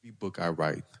book I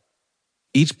write.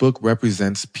 Each book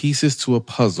represents pieces to a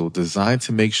puzzle designed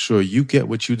to make sure you get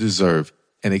what you deserve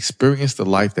and experience the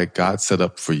life that God set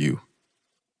up for you.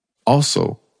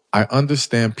 Also, I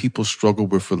understand people struggle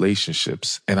with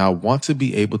relationships, and I want to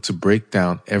be able to break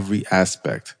down every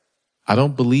aspect. I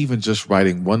don't believe in just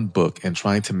writing one book and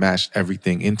trying to mash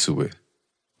everything into it.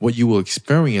 What you will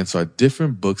experience are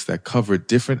different books that cover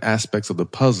different aspects of the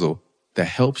puzzle that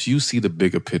helps you see the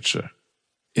bigger picture.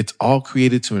 It's all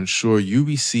created to ensure you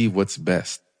receive what's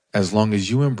best, as long as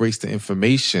you embrace the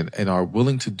information and are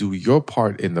willing to do your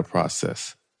part in the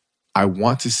process. I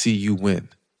want to see you win.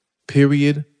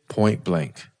 Period. Point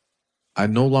blank. I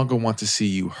no longer want to see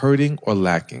you hurting or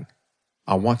lacking.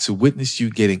 I want to witness you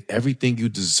getting everything you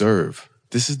deserve.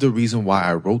 This is the reason why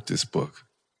I wrote this book.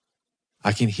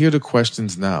 I can hear the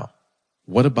questions now.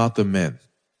 What about the men?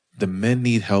 The men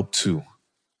need help too.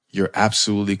 You're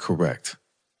absolutely correct.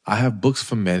 I have books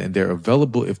for men and they're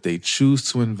available if they choose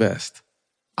to invest.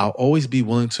 I'll always be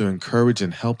willing to encourage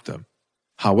and help them.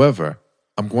 However,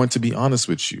 I'm going to be honest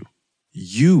with you.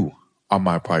 You are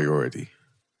my priority.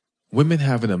 Women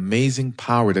have an amazing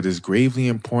power that is gravely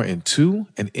important to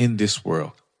and in this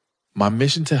world. My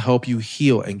mission to help you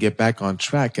heal and get back on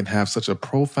track can have such a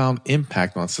profound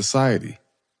impact on society.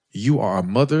 You are our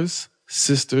mothers,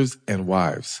 sisters, and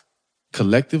wives.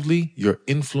 Collectively, your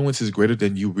influence is greater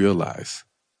than you realize.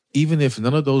 Even if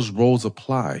none of those roles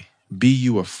apply, be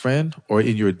you a friend or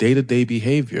in your day-to-day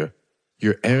behavior,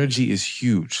 your energy is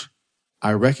huge.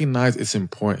 I recognize its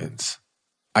importance.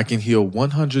 I can heal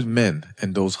 100 men,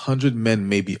 and those 100 men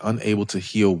may be unable to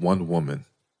heal one woman.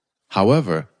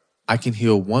 However, I can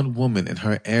heal one woman and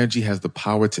her energy has the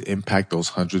power to impact those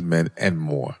 100 men and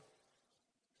more.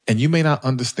 And you may not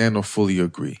understand or fully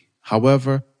agree.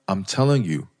 However, I'm telling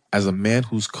you, as a man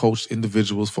who's coached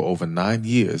individuals for over 9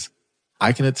 years,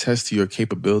 I can attest to your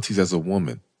capabilities as a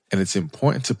woman, and it's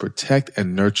important to protect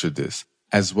and nurture this,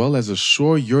 as well as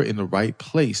assure you're in the right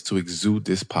place to exude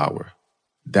this power.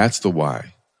 That's the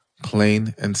why.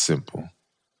 Plain and simple.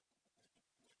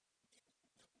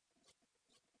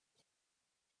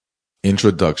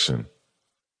 Introduction.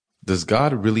 Does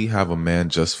God really have a man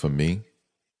just for me?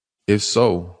 If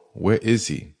so, where is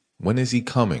he? When is he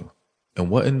coming?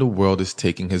 And what in the world is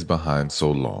taking his behind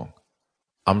so long?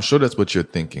 I'm sure that's what you're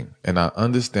thinking, and I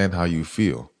understand how you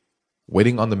feel.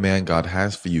 Waiting on the man God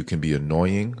has for you can be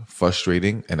annoying,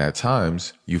 frustrating, and at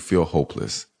times you feel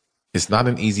hopeless. It's not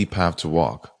an easy path to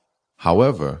walk.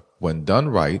 However, when done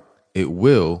right, it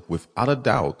will, without a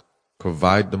doubt,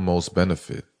 provide the most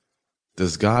benefit.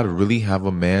 Does God really have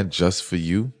a man just for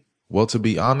you? Well, to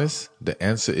be honest, the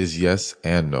answer is yes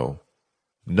and no.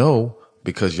 No,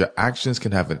 because your actions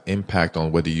can have an impact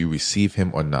on whether you receive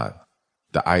him or not.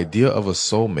 The idea of a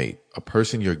soulmate, a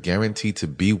person you're guaranteed to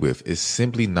be with, is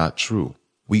simply not true.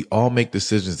 We all make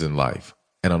decisions in life,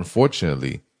 and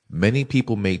unfortunately, many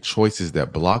people make choices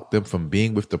that block them from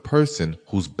being with the person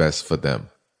who's best for them.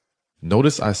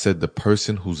 Notice I said the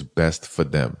person who's best for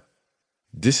them.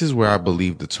 This is where I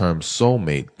believe the term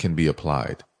soulmate can be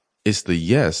applied. It's the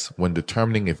yes when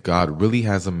determining if God really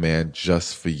has a man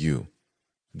just for you.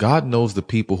 God knows the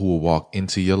people who will walk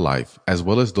into your life, as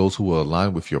well as those who will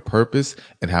align with your purpose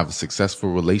and have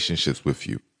successful relationships with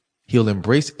you. He'll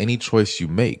embrace any choice you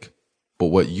make, but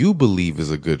what you believe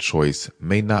is a good choice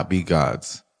may not be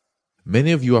God's.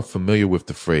 Many of you are familiar with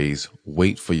the phrase,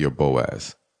 wait for your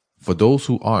Boaz. For those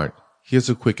who aren't, here's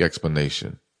a quick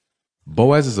explanation.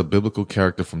 Boaz is a biblical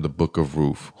character from the book of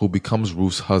Ruth, who becomes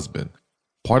Ruth's husband.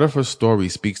 Part of her story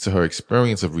speaks to her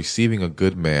experience of receiving a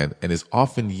good man and is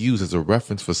often used as a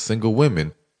reference for single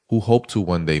women who hope to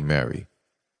one day marry.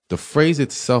 The phrase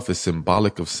itself is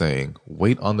symbolic of saying,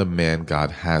 wait on the man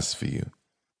God has for you.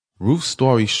 Ruth's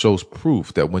story shows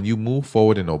proof that when you move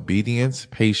forward in obedience,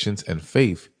 patience, and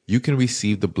faith, you can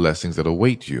receive the blessings that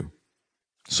await you.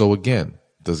 So again,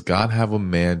 does God have a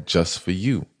man just for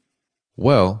you?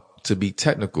 Well, to be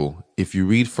technical, if you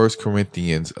read 1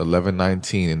 Corinthians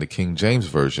 11:19 in the King James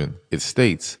Version, it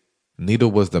states, neither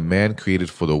was the man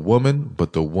created for the woman,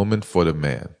 but the woman for the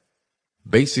man.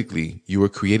 Basically, you were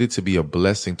created to be a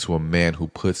blessing to a man who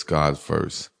puts God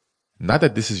first. Not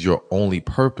that this is your only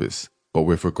purpose, but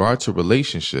with regard to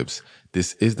relationships,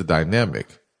 this is the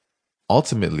dynamic.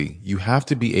 Ultimately, you have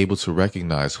to be able to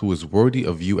recognize who is worthy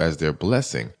of you as their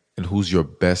blessing and who's your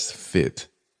best fit.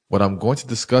 What I'm going to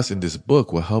discuss in this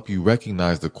book will help you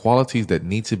recognize the qualities that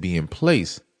need to be in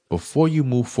place before you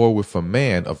move forward with a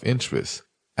man of interest,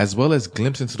 as well as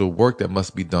glimpse into the work that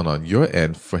must be done on your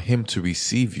end for him to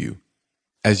receive you.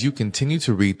 As you continue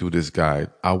to read through this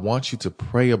guide, I want you to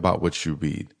pray about what you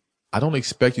read. I don't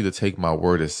expect you to take my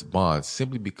word as bond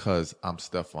simply because I'm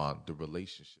Stephan, the relationship.